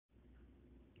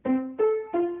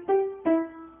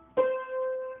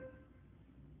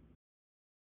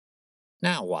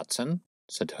"Now, Watson,"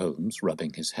 said Holmes,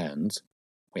 rubbing his hands,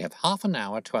 "we have half an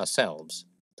hour to ourselves.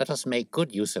 Let us make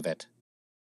good use of it.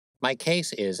 My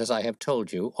case is, as I have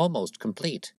told you, almost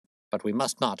complete, but we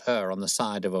must not err on the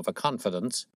side of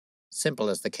overconfidence. Simple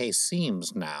as the case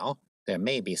seems now, there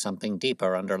may be something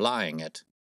deeper underlying it."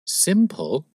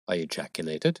 "Simple?" I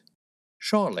ejaculated.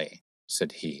 "Surely,"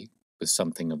 said he, with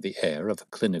something of the air of a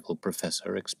clinical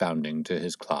professor expounding to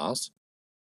his class.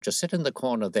 "Just sit in the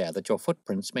corner there that your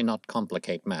footprints may not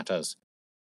complicate matters.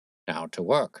 Now to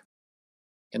work.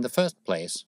 In the first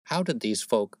place, how did these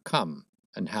folk come,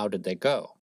 and how did they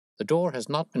go? The door has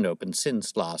not been opened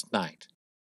since last night.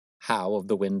 How of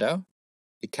the window?"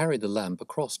 He carried the lamp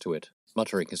across to it,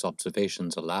 muttering his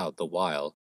observations aloud the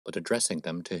while, but addressing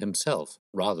them to himself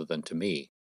rather than to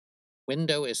me.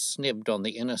 "Window is snibbed on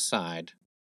the inner side.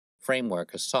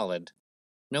 Framework is solid.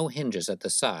 No hinges at the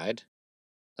side.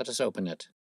 Let us open it.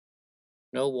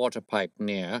 No water pipe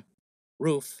near.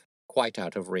 Roof quite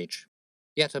out of reach.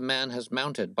 Yet a man has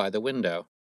mounted by the window.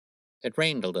 It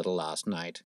rained a little last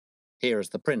night. Here is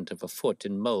the print of a foot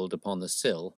in mould upon the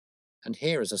sill, and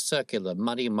here is a circular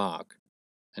muddy mark,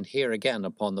 and here again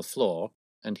upon the floor,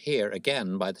 and here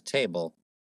again by the table.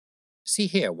 See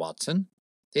here, Watson.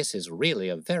 This is really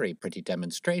a very pretty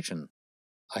demonstration."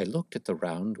 I looked at the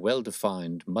round,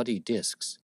 well-defined, muddy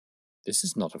discs. "This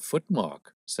is not a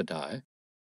footmark," said I.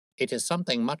 "It is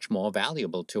something much more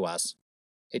valuable to us.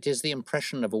 It is the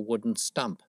impression of a wooden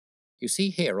stump. You see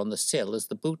here on the sill is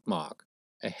the boot mark,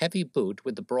 a heavy boot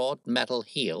with the broad metal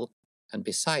heel, and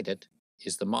beside it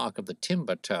is the mark of the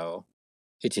timber toe."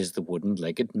 "It is the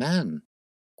wooden-legged man."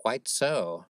 "Quite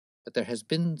so, but there has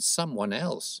been someone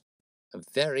else, a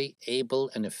very able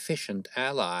and efficient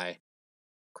ally.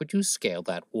 Could you scale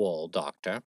that wall,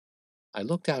 Doctor?" I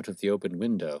looked out of the open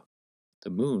window. The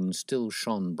moon still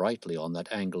shone brightly on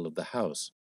that angle of the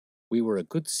house. We were a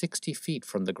good 60 feet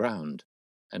from the ground,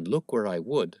 and look where I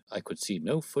would, I could see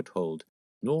no foothold,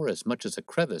 nor as much as a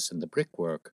crevice in the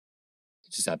brickwork.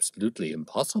 "It is absolutely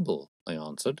impossible," I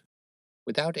answered.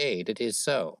 "Without aid it is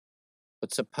so.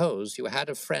 But suppose you had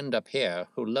a friend up here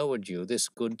who lowered you this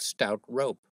good stout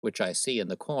rope, which I see in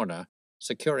the corner,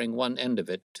 securing one end of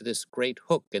it to this great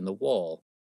hook in the wall.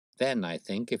 Then, I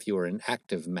think, if you were an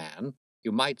active man,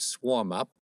 you might swarm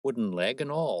up, wooden leg and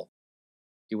all.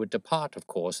 You would depart, of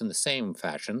course, in the same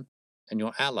fashion, and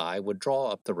your ally would draw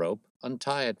up the rope,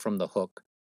 untie it from the hook,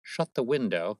 shut the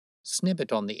window, snib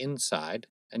it on the inside,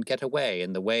 and get away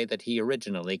in the way that he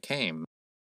originally came.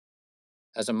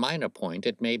 As a minor point,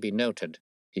 it may be noted,"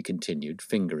 he continued,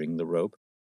 fingering the rope,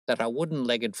 "that our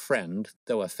wooden-legged friend,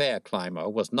 though a fair climber,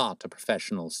 was not a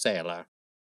professional sailor.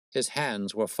 His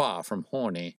hands were far from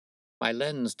horny. My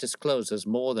lens discloses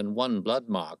more than one blood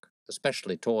mark,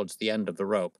 especially towards the end of the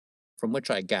rope, from which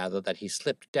I gather that he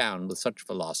slipped down with such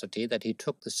velocity that he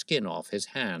took the skin off his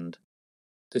hand."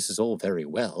 "This is all very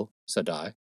well," said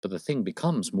I, "but the thing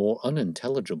becomes more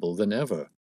unintelligible than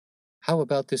ever. How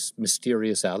about this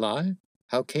mysterious ally?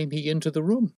 How came he into the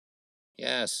room?"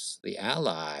 "Yes, the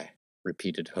ally,"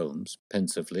 repeated Holmes,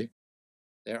 pensively.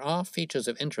 "There are features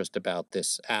of interest about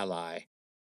this ally.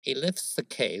 He lifts the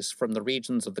case from the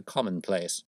regions of the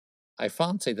commonplace. I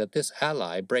fancy that this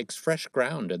ally breaks fresh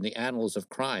ground in the annals of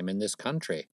crime in this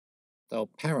country, though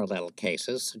parallel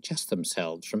cases suggest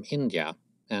themselves from India,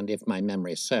 and, if my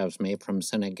memory serves me, from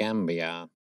Senegambia."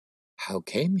 "How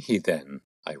came he, then?"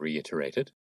 I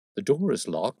reiterated. "The door is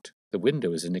locked, the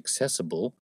window is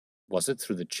inaccessible. Was it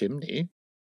through the chimney?"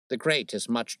 "The grate is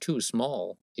much too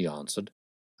small," he answered.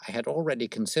 "I had already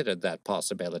considered that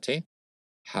possibility."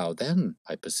 "How then?"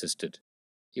 I persisted.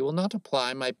 "You will not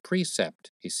apply my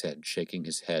precept," he said, shaking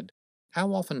his head.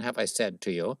 "How often have I said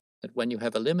to you that when you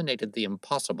have eliminated the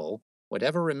impossible,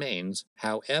 whatever remains,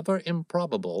 however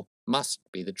improbable, must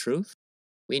be the truth?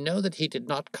 We know that he did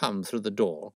not come through the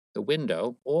door, the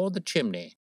window, or the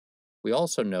chimney. We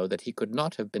also know that he could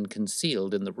not have been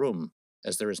concealed in the room,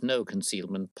 as there is no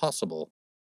concealment possible.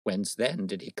 Whence then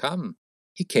did he come?"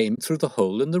 "He came through the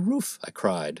hole in the roof," I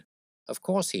cried. "Of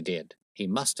course he did. He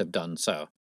must have done so.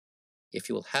 If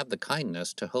you will have the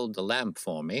kindness to hold the lamp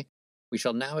for me, we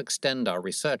shall now extend our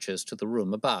researches to the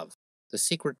room above, the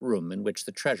secret room in which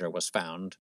the treasure was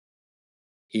found."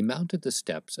 He mounted the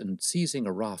steps, and seizing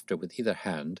a rafter with either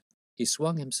hand, he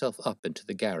swung himself up into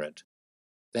the garret.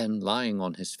 Then, lying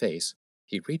on his face,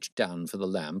 he reached down for the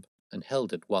lamp and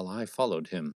held it while I followed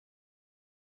him.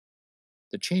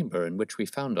 The chamber in which we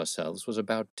found ourselves was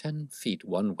about 10 feet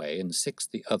one way and 6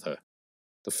 the other.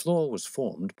 The floor was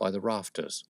formed by the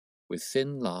rafters, with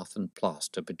thin lath and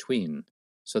plaster between,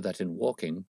 so that in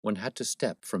walking one had to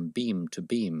step from beam to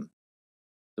beam.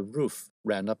 The roof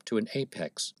ran up to an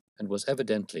apex, and was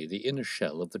evidently the inner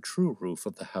shell of the true roof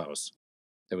of the house.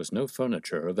 There was no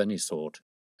furniture of any sort,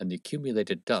 and the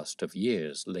accumulated dust of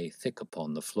years lay thick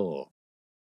upon the floor.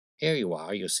 "Here you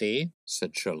are, you see,"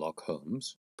 said Sherlock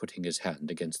Holmes, putting his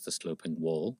hand against the sloping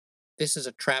wall. "This is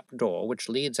a trap door which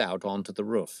leads out onto the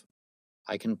roof.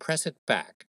 I can press it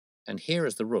back, and here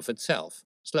is the roof itself,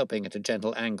 sloping at a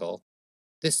gentle angle.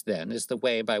 This, then, is the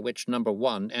way by which number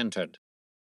 1 entered.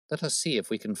 Let us see if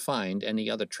we can find any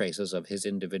other traces of his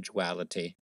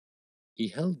individuality." He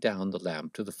held down the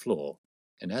lamp to the floor,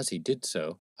 and as he did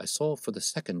so, I saw for the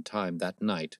second time that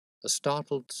night a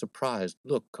startled, surprised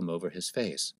look come over his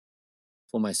face.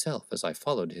 For myself, as I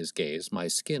followed his gaze, my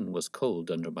skin was cold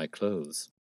under my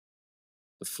clothes.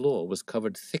 The floor was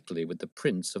covered thickly with the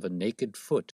prints of a naked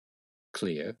foot,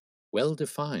 clear,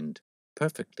 well-defined,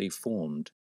 perfectly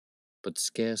formed, but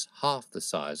scarce half the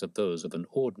size of those of an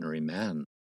ordinary man.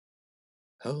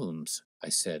 "Holmes," I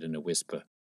said in a whisper,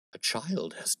 "a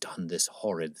child has done this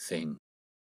horrid thing."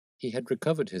 He had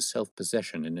recovered his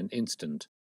self-possession in an instant.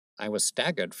 "I was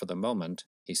staggered for the moment,"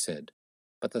 he said,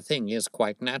 "but the thing is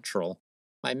quite natural.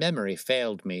 My memory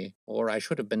failed me, or I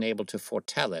should have been able to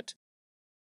foretell it.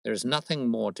 There is nothing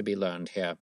more to be learned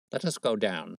here. Let us go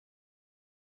down."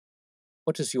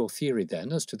 "What is your theory,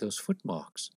 then, as to those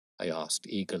footmarks?" I asked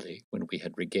eagerly, when we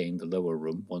had regained the lower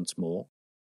room once more.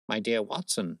 "My dear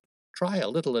Watson, try a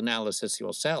little analysis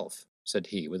yourself," said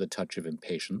he with a touch of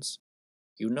impatience.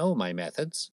 "You know my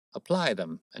methods. Apply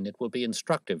them, and it will be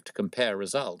instructive to compare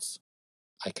results."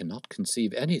 "I cannot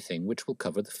conceive anything which will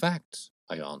cover the facts,"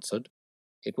 I answered.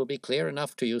 "It will be clear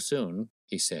enough to you soon,"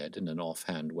 he said in an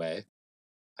offhand way.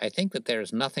 "I think that there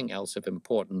is nothing else of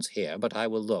importance here, but I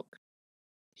will look."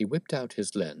 He whipped out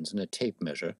his lens and a tape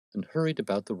measure and hurried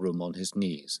about the room on his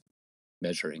knees,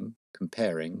 measuring,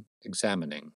 comparing,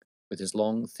 examining, with his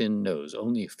long, thin nose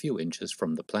only a few inches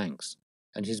from the planks,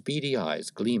 and his beady eyes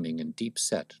gleaming and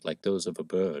deep-set like those of a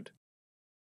bird.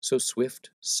 So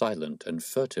swift, silent, and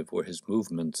furtive were his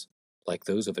movements, like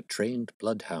those of a trained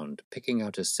bloodhound picking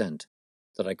out a scent,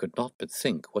 that I could not but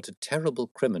think what a terrible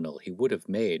criminal he would have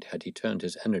made had he turned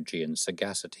his energy and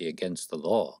sagacity against the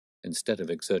law, instead of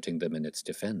exerting them in its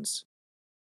defense.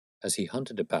 As he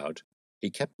hunted about, he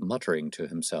kept muttering to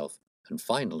himself, and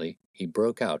finally he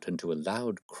broke out into a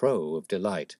loud crow of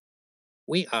delight.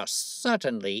 "We are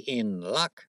certainly in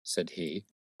luck," said he.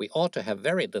 "We ought to have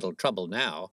very little trouble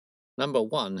now. Number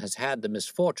 1 has had the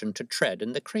misfortune to tread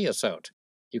in the creosote.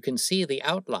 You can see the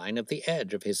outline of the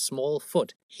edge of his small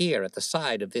foot here at the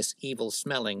side of this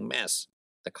evil-smelling mess.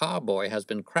 The carboy has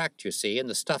been cracked, you see, and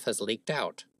the stuff has leaked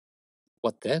out."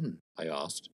 "What then?" I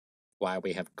asked. "Why,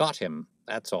 we have got him,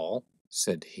 that's all,"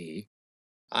 said he.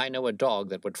 "I know a dog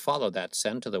that would follow that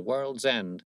scent to the world's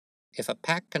end. If a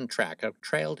pack can track a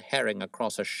trailed herring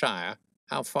across a shire,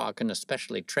 how far can a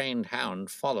specially trained hound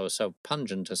follow so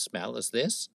pungent a smell as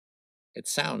this? It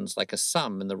sounds like a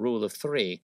sum in the rule of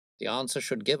 3. The answer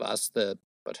should give us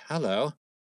but hallo!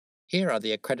 Here are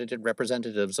the accredited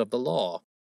representatives of the law."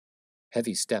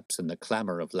 Heavy steps and the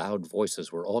clamor of loud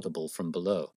voices were audible from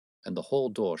below, and the hall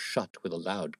door shut with a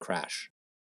loud crash.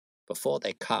 "Before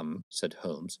they come," said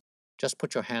Holmes, "just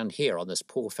put your hand here on this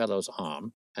poor fellow's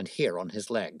arm, and here on his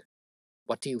leg.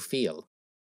 What do you feel?"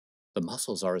 "The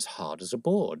muscles are as hard as a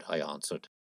board," I answered.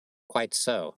 "Quite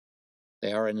so.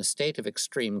 They are in a state of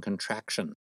extreme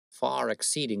contraction, far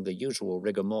exceeding the usual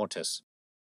rigor mortis.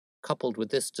 Coupled with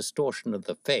this distortion of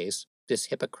the face, this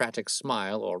Hippocratic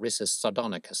smile or risus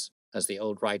sardonicus, as the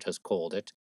old writers called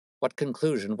it, what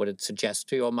conclusion would it suggest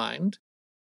to your mind?"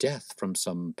 "Death from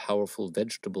some powerful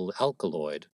vegetable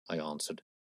alkaloid," I answered.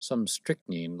 "Some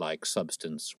strychnine-like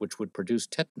substance which would produce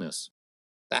tetanus."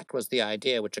 "That was the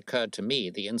idea which occurred to me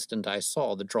the instant I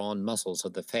saw the drawn muscles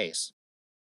of the face.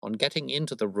 On getting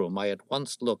into the room, I at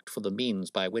once looked for the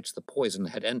means by which the poison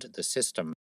had entered the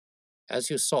system. As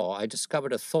you saw, I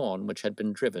discovered a thorn which had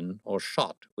been driven or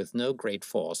shot with no great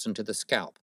force into the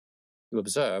scalp. You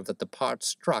observe that the part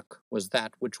struck was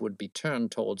that which would be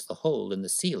turned towards the hole in the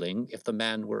ceiling if the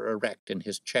man were erect in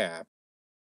his chair.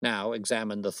 Now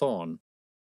examine the thorn."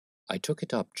 I took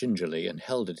it up gingerly and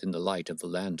held it in the light of the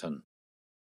lantern.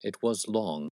 It was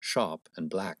long, sharp,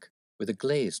 and black, with a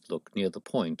glazed look near the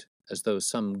point, as though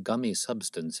some gummy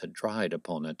substance had dried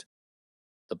upon it.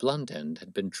 The blunt end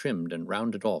had been trimmed and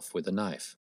rounded off with a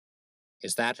knife.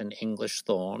 "Is that an English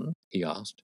thorn?" he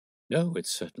asked. "No, it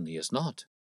certainly is not."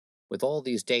 "With all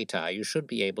these data, you should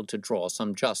be able to draw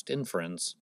some just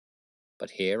inference.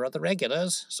 But here are the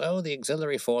regulars, so the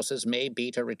auxiliary forces may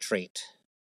beat a retreat."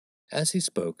 As he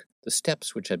spoke, the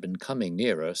steps which had been coming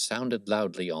nearer sounded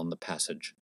loudly on the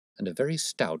passage, and a very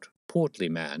stout, portly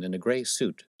man in a grey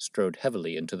suit strode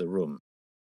heavily into the room.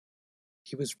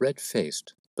 He was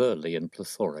red-faced, burly and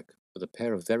plethoric, with a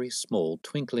pair of very small,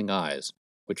 twinkling eyes,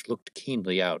 which looked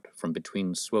keenly out from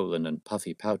between swollen and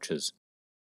puffy pouches.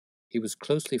 He was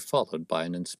closely followed by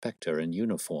an inspector in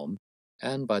uniform,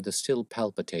 and by the still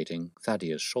palpitating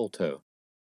Thaddeus Sholto.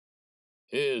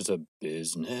 "Here's a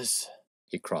business,"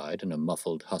 he cried in a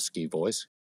muffled, husky voice.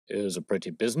 "Here's a pretty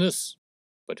business.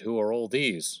 But who are all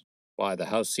these? Why, the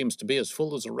house seems to be as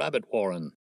full as a rabbit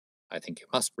warren." "I think you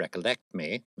must recollect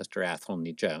me, Mr.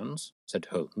 Athelney Jones," said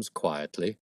Holmes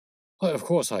quietly. "Why, of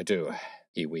course I do,"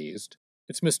 he wheezed.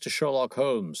 "It's Mr. Sherlock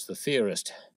Holmes, the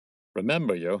theorist.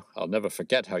 Remember you? I'll never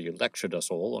forget how you lectured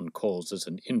us all on causes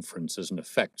and inferences and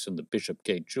effects in the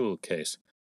Bishopgate jewel case.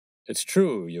 It's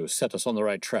true you set us on the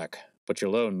right track, but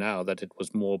you'll own now that it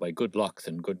was more by good luck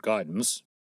than good guidance."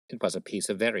 "It was a piece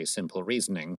of very simple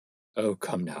reasoning." "Oh,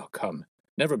 come now, come.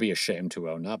 Never be ashamed to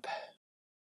own up.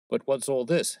 But what's all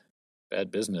this?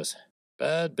 Bad business.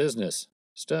 Bad business.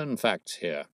 Stern facts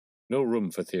here. No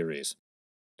room for theories.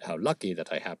 How lucky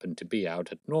that I happened to be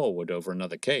out at Norwood over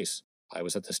another case. I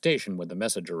was at the station when the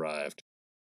message arrived.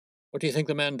 What do you think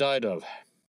the man died of?"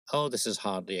 "Oh, this is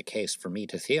hardly a case for me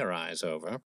to theorize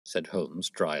over," said Holmes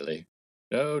dryly.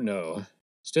 "No, no.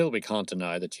 Still, we can't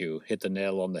deny that you hit the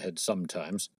nail on the head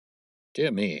sometimes.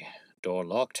 Dear me, door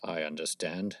locked, I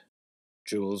understand.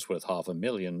 Jewels worth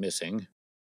 $500,000 missing.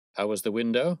 How was the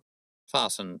window?"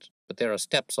 "Fastened, but there are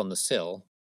steps on the sill."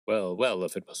 "Well, well,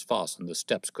 if it was fastened, the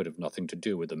steps could have nothing to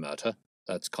do with the matter.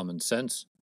 That's common sense.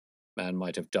 Man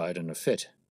might have died in a fit.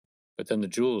 But then the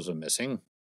jewels are missing.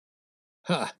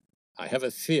 Ha! I have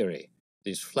a theory.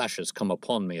 These flashes come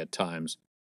upon me at times.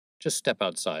 Just step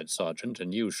outside, Sergeant,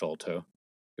 and you, Sholto.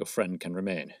 Your friend can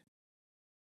remain.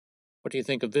 What do you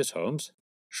think of this, Holmes?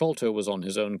 Sholto was on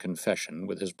his own confession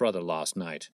with his brother last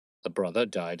night. The brother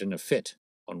died in a fit,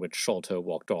 on which Sholto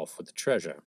walked off with the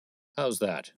treasure. How's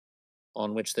that?"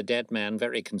 "On which the dead man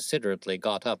very considerately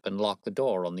got up and locked the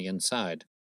door on the inside."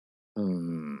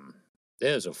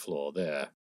 There's a flaw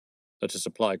there. Let us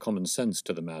apply common sense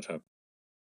to the matter.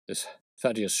 This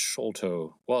Thaddeus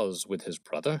Sholto was with his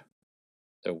brother.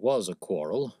 There was a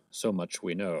quarrel, so much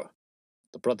we know.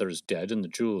 The brother is dead and the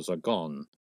jewels are gone,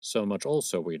 so much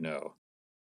also we know.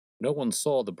 No one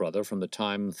saw the brother from the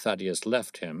time Thaddeus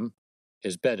left him.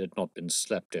 His bed had not been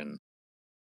slept in.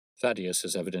 Thaddeus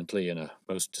is evidently in a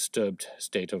most disturbed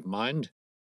state of mind.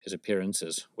 His appearance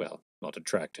is, well, not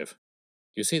attractive.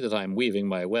 You see that I am weaving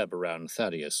my web around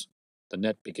Thaddeus. The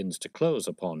net begins to close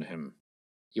upon him."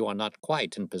 "You are not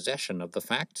quite in possession of the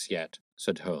facts yet,"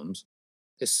 said Holmes.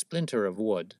 "This splinter of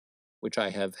wood, which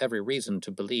I have every reason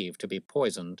to believe to be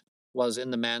poisoned, was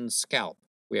in the man's scalp,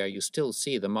 where you still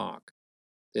see the mark.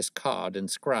 This card,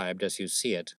 inscribed as you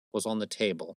see it, was on the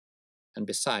table, and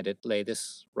beside it lay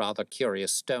this rather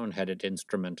curious stone-headed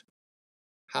instrument.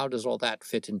 How does all that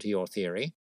fit into your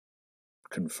theory?"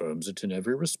 "Confirms it in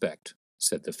every respect,"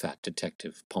 said the fat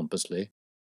detective pompously.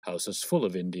 "House is full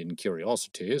of Indian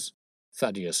curiosities.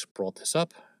 Thaddeus brought this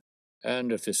up,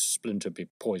 and if this splinter be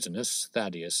poisonous,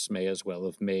 Thaddeus may as well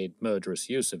have made murderous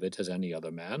use of it as any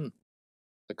other man.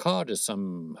 The card is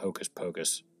some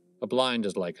hocus-pocus, a blind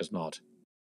as like as not.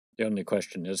 The only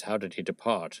question is, how did he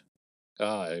depart?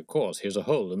 Ah, of course, here's a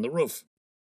hole in the roof."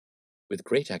 With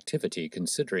great activity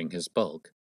considering his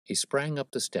bulk, he sprang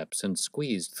up the steps and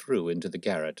squeezed through into the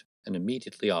garret, and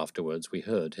immediately afterwards we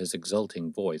heard his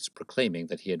exulting voice proclaiming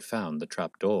that he had found the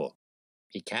trap-door.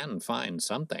 "He can find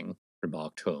something,"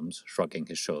 remarked Holmes, shrugging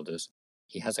his shoulders.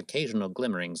 "He has occasional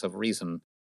glimmerings of reason.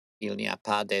 Il n'y a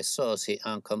pas de sots si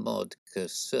incommodes que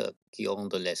ceux qui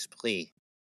ont de l'esprit."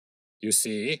 "You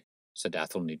see," said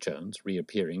Athelney Jones,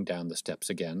 reappearing down the steps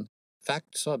again.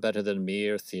 "Facts are better than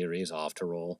mere theories,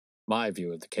 after all. My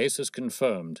view of the case is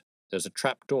confirmed. There's a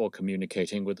trap-door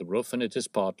communicating with the roof, and it is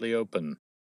partly open."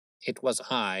 "It was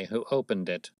I who opened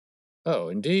it." "Oh,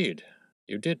 indeed.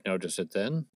 You did notice it,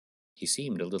 then?" He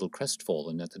seemed a little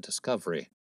crestfallen at the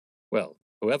discovery. "Well,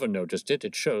 whoever noticed it,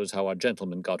 it shows how our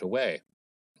gentleman got away.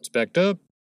 Inspector?"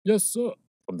 "Yes, sir,"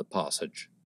 from the passage.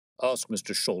 "Ask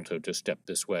Mr. Sholto to step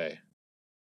this way."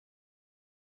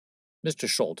 "Mr.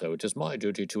 Sholto, it is my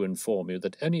duty to inform you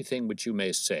that anything which you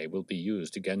may say will be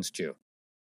used against you.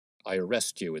 I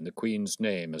arrest you in the Queen's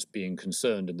name as being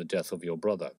concerned in the death of your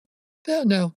brother." "There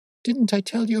now, didn't I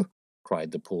tell you?"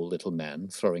 cried the poor little man,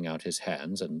 throwing out his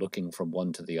hands and looking from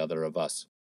one to the other of us.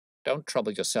 "Don't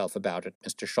trouble yourself about it,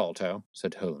 Mr. Sholto,"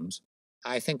 said Holmes.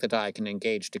 "I think that I can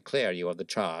engage to clear you of the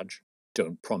charge."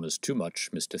 "Don't promise too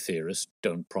much, Mr. Theorist,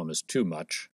 don't promise too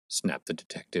much," snapped the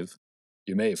detective.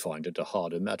 "You may find it a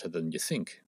harder matter than you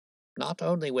think." Not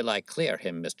only will I clear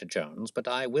him, Mr. Jones, but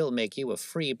I will make you a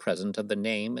free present of the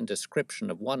name and description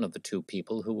of one of the two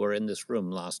people who were in this room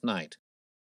last night.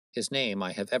 His name,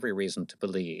 I have every reason to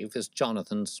believe, is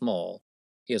Jonathan Small.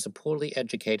 He is a poorly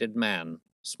educated man,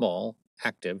 small,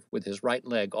 active, with his right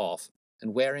leg off,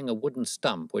 and wearing a wooden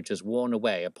stump which is worn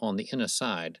away upon the inner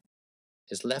side.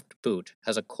 His left boot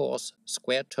has a coarse,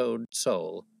 square-toed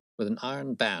sole, with an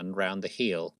iron band round the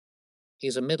heel. He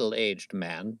is a middle-aged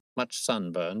man, much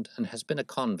sunburned, and has been a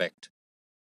convict.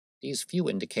 These few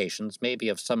indications may be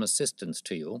of some assistance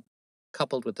to you,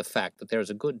 coupled with the fact that there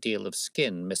is a good deal of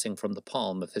skin missing from the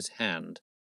palm of his hand.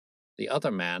 The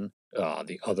other man—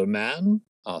 the other man?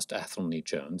 Asked Athelney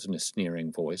Jones in a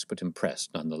sneering voice, but impressed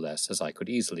nonetheless, as I could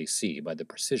easily see by the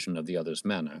precision of the other's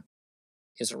manner.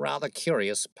 Is a rather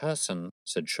curious person,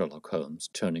 said Sherlock Holmes,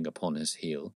 turning upon his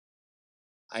heel.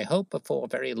 I hope before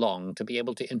very long to be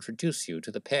able to introduce you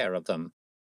to the pair of them.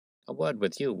 A word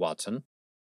with you, Watson.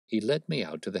 He led me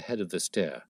out to the head of the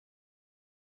stair.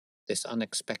 This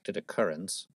unexpected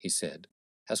occurrence, he said,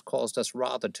 has caused us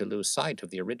rather to lose sight of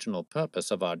the original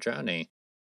purpose of our journey.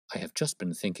 I have just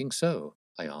been thinking so,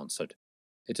 I answered.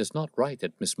 It is not right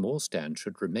that Miss Morstan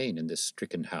should remain in this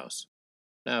stricken house.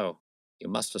 No, you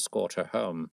must escort her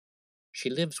home. She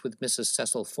lives with Mrs.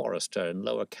 Cecil Forrester in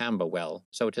Lower Camberwell,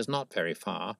 so it is not very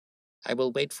far. I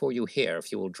will wait for you here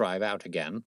if you will drive out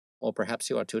again, or perhaps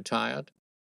you are too tired?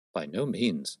 By no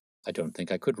means. I don't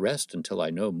think I could rest until I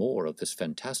know more of this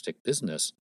fantastic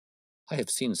business. I have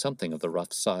seen something of the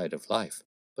rough side of life,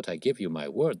 but I give you my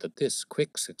word that this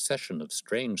quick succession of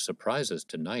strange surprises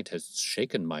tonight has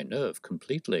shaken my nerve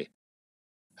completely.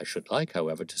 I should like,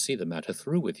 however, to see the matter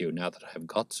through with you now that I have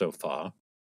got so far.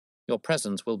 Your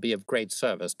presence will be of great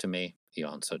service to me, he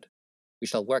answered. We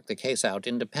shall work the case out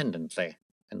independently,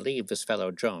 and leave this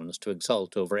fellow Jones to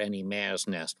exult over any mare's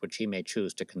nest which he may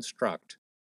choose to construct.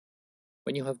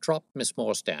 When you have dropped Miss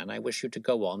Morstan, I wish you to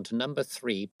go on to number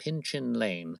 3 Pinchin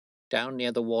Lane, down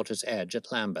near the water's edge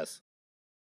at Lambeth.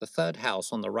 The third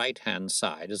house on the right-hand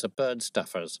side is a bird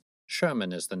stuffer's.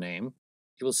 Sherman is the name.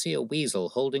 You will see a weasel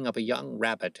holding up a young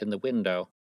rabbit in the window.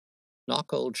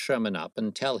 Knock old Sherman up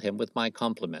and tell him with my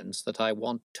compliments that I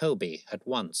want Toby at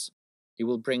once. You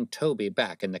will bring Toby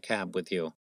back in the cab with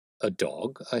you. A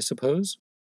dog, I suppose?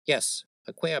 Yes,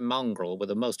 a queer mongrel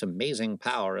with a most amazing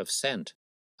power of scent.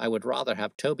 I would rather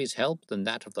have Toby's help than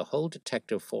that of the whole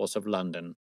detective force of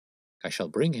London. I shall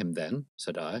bring him then,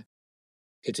 said I.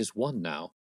 It is 1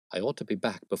 now. I ought to be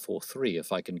back before 3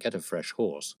 if I can get a fresh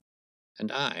horse.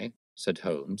 And I, said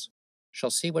Holmes, shall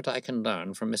see what I can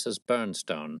learn from Mrs.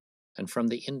 Bernstone, and from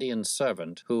the Indian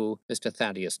servant who, Mr.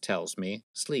 Thaddeus tells me,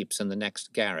 sleeps in the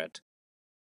next garret.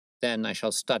 Then I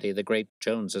shall study the great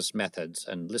Jones's methods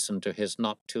and listen to his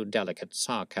not too delicate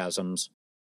sarcasms.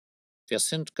 Wir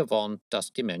sind gewohnt, dass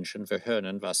die Menschen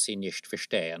verhöhnen, was sie nicht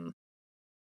verstehen.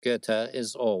 Goethe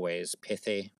is always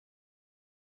pithy.